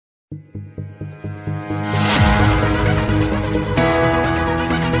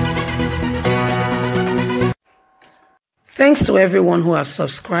Thanks to everyone who have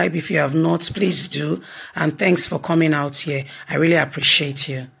subscribed. If you have not, please do. And thanks for coming out here. I really appreciate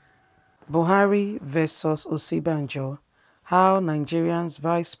you. Buhari versus Osinbajo. How Nigerian's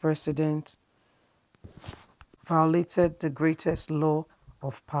vice president violated the greatest law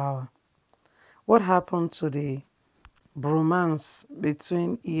of power. What happened to the bromance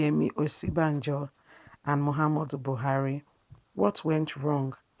between Yemi Osinbajo and Muhammadu Buhari? What went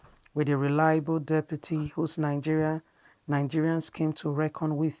wrong with the reliable deputy whose Nigerians came to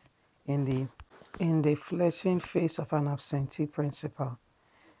reckon with in the flashing face of an absentee principal?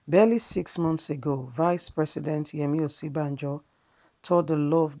 Barely 6 months ago, Vice President Yemi Osinbajo told the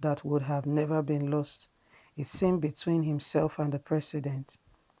love that would have never been lost. It seemed between himself and the president,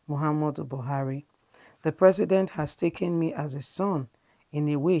 Muhammadu Buhari. The president has taken me as a son in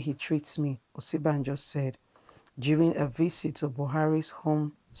the way he treats me, Osinbajo said during a visit to Buhari's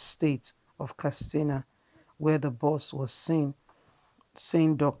home state of Katsina, where the boss was seeing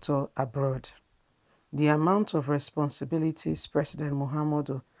doctor abroad. The amount of responsibilities President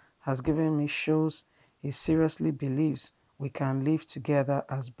Muhammadu has given me shows he seriously believes we can live together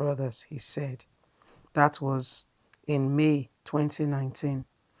as brothers, he said. That was in May 2019.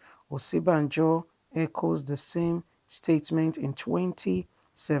 Osinbajo echoes the same statement in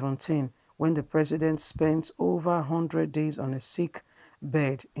 2017 when the president spent over 100 days on a sick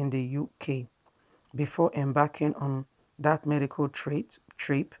bed in the UK. Before embarking on that medical trip,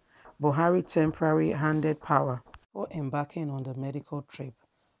 Buhari temporarily handed power. Before embarking on the medical trip,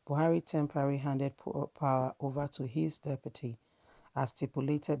 Buhari temporarily handed power over to his deputy, as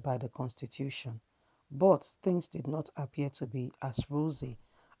stipulated by the constitution. But things did not appear to be as rosy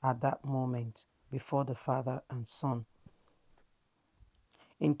at that moment before the father and son.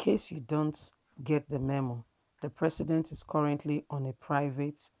 In case you don't get the memo, the president is currently on a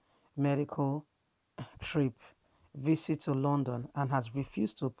private medical trip visit to London and has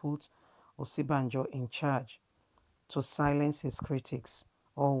refused to put Osinbajo in charge to silence his critics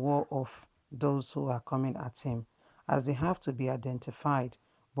or ward off those who are coming at him, as they have to be identified.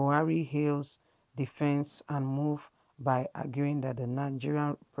 Buhari hails defense and move by arguing that the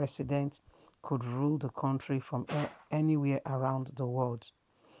Nigerian president could rule the country from anywhere around the world.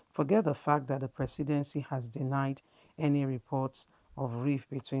 Forget the fact that the presidency has denied any reports of rift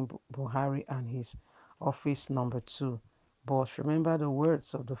between Buhari and his office number 2. But remember the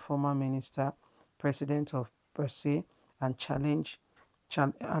words of the former minister, president of Perse, and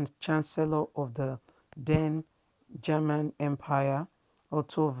chancellor of the then German Empire,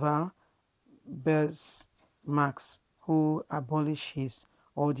 Otto von Bismarck, who abolished his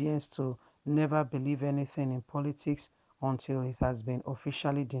audience to never believe anything in politics until it has been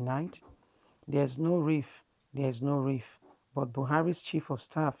officially denied. There's no rift, but Buhari's chief of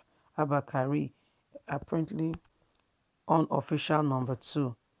staff, Abba Kari, apparently unofficial number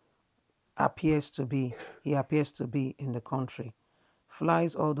 2, appears to be in the country,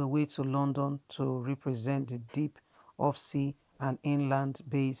 flies all the way to London to represent the deep off-sea and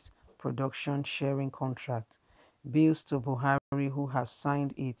inland-based production sharing contract, bills to Buhari, who has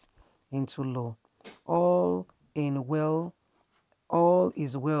signed it into law. All is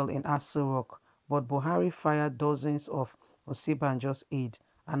well in Aso Rock, but Buhari fired dozens of Osinbajo's aides,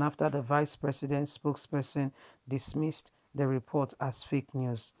 and after the vice president's spokesperson dismissed the report as fake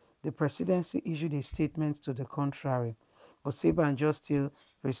news, the presidency issued a statement to the contrary. Osinbajo still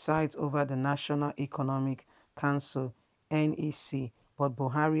presides over the National Economic Council, NEC, but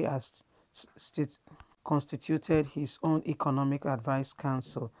Buhari has constituted his own Economic Advice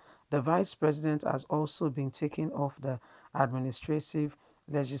Council. The vice president has also been taken off the Administrative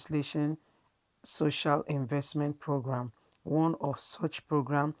Legislation Social Investment Program. One of such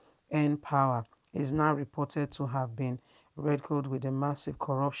programs, N-Power, is now reported to have been riddled with a massive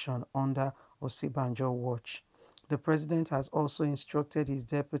corruption under Osinbajo watch. The president has also instructed his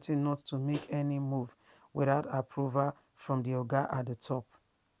deputy not to make any move without approval from the Oga at the top.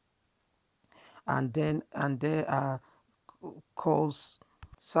 And there are calls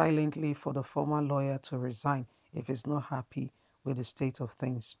silently for the former lawyer to resign if he's not happy with the state of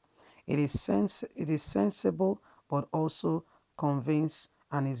things. It is sensible, but also convinced,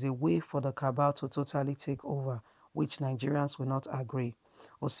 and is a way for the cabal to totally take over, which Nigerians will not agree.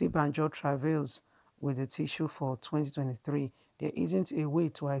 Osinbajo travails with the tissue for 2023. There isn't a way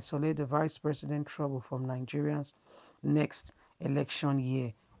to isolate the vice president trouble from Nigerians' next election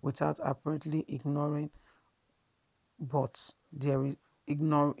year without apparently ignoring what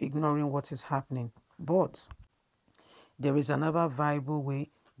is happening. But there is another viable way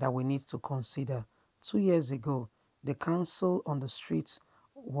that we need to consider. 2 years ago, the council on the streets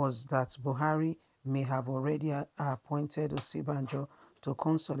was that Buhari may have already appointed Osinbajo to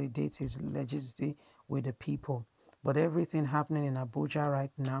consolidate his legitimacy with the people. But everything happening in Abuja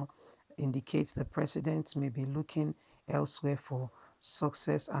right now indicates the president may be looking elsewhere for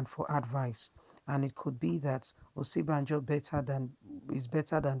success and for advice. And it could be that Osinbajo is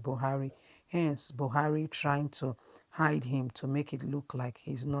better than Buhari. Hence, Buhari trying to hide him to make it look like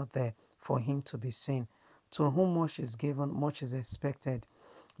he's not there for him to be seen. To whom much is given, much is expected.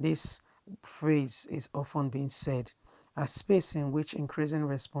 This phrase is often being said. A space in which increasing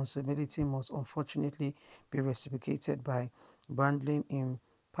responsibility must unfortunately be reciprocated by bundling in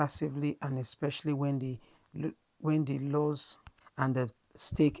passively, and especially when the laws and the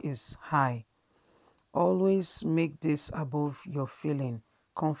stake is high. Always make this above your feeling,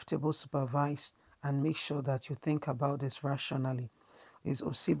 comfortable, supervised, and make sure that you think about this rationally. Is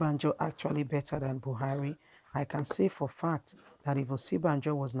Osinbajo actually better than Buhari? I can say for fact that if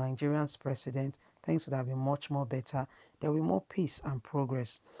Osinbajo was Nigeria's president, things would have been much more better. There will be more peace and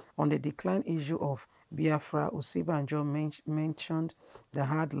progress. On the decline issue of Biafra, Osinbajo mentioned the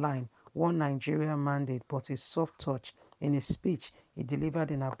hard line, one Nigeria mandate, but a soft touch in a speech he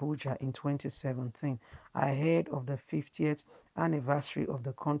delivered in Abuja in 2017, ahead of the 50th anniversary of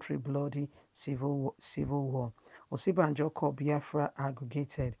the country's bloody civil war. Osinbajo called Biafra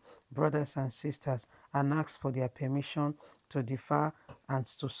aggregated brothers and sisters and asked for their permission to differ and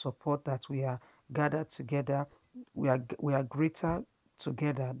to support that we are gathered together, we are greater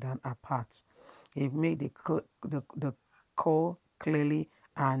together than apart. He made the call clearly,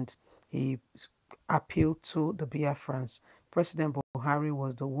 and he appealed to the Biafrans. President Buhari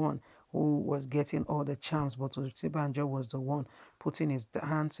was the one who was getting all the charms, but Osinbajo was the one putting his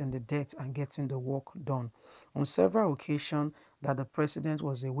hands in the dirt and getting the work done. On several occasions that the president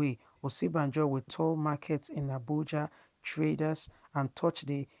was away, Osinbajo would toll markets in Abuja, traders, and touch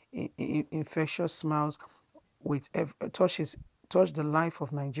the infectious smiles with touch the life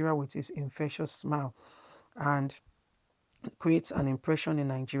of Nigeria with his infectious smile, and creates an impression in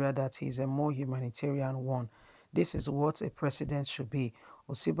Nigeria that he is a more humanitarian one. This is what a president should be.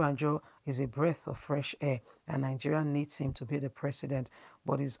 Osinbajo is a breath of fresh air, and Nigeria needs him to be the president.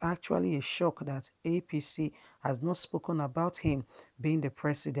 But it's actually a shock that APC has not spoken about him being the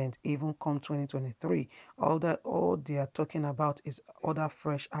president even come 2023. All they are talking about is other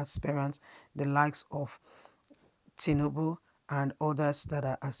fresh aspirants, the likes of Tinubu and others that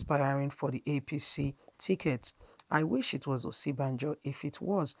are aspiring for the APC ticket. I wish it was Osinbajo. If it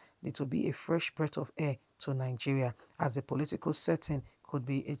was, it would be a fresh breath of air to Nigeria, as the political setting could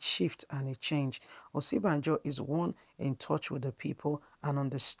be a shift and a change. Osinbajo is one in touch with the people and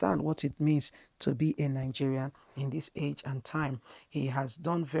understand what it means to be a Nigerian in this age and time. He has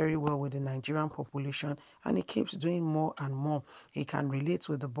done very well with the Nigerian population, and he keeps doing more and more. He can relate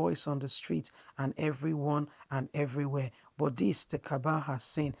with the boys on the street and everyone and everywhere. But this the cabal has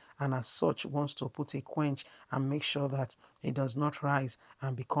seen, and as such wants to put a quench and make sure that he does not rise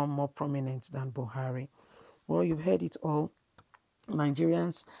and become more prominent than Buhari. Well, you've heard it all.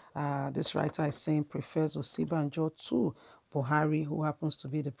 Nigerians, this writer is saying, prefers Osinbajo to Buhari, who happens to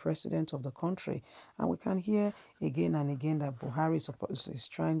be the president of the country. And we can hear again and again that Buhari is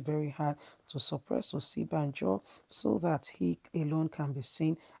trying very hard to suppress Osinbajo so that he alone can be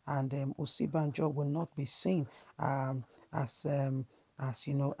seen, and Osinbajo will not be seen as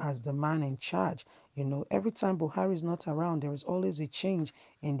as the man in charge. Every time Buhari is not around, there is always a change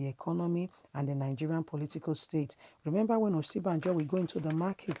in the economy and the Nigerian political state. Remember when Osinbajo will go into the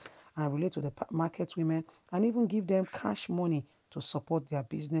markets and relate to the market women and even give them cash money to support their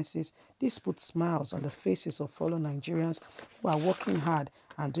businesses? This puts smiles on the faces of fellow Nigerians who are working hard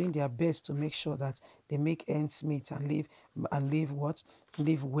and doing their best to make sure that they make ends meet and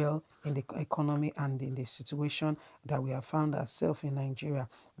live well in the economy and in the situation that we have found ourselves in Nigeria.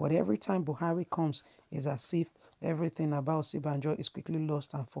 But every time Buhari comes, it's as if everything about Osinbajo is quickly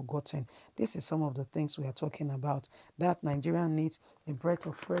lost and forgotten. This is some of the things we are talking about. That Nigeria needs a breath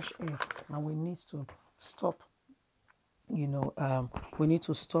of fresh air, and we need to stop we need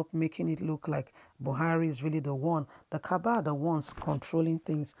to stop making it look like Buhari is really the one. The cabal are the ones controlling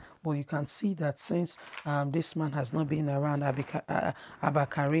things. But you can see that since this man has not been around,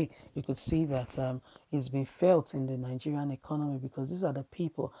 Abakari, you could see that it's been felt in the Nigerian economy, because these are the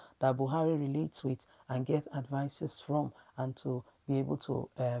people that Buhari relates with and get advices from and to be able to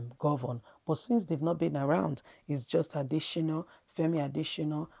govern. But since they've not been around, it's just additional, Femi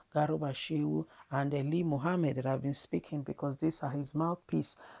additional, Garuba Shehu, and Eli Mohammed that have been speaking, because these are his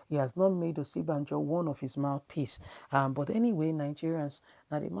mouthpiece. He has not made Osinbajo one of his mouthpiece. But anyway, Nigerians,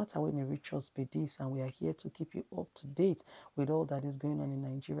 now the matter when you reach us be this, and we are here to keep you up to date with all that is going on in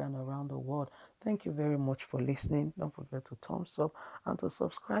Nigeria and around the world. Thank you very much for listening. Don't forget to thumbs up and to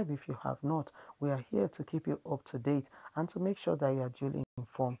subscribe if you have not. We are here to keep you up to date and to make sure that you are duly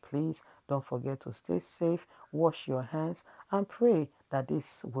informed. Please don't forget to stay safe, wash your hands, and pray that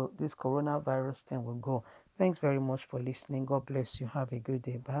this coronavirus thing will go. Thanks very much for listening. God bless you. Have a good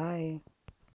day. Bye.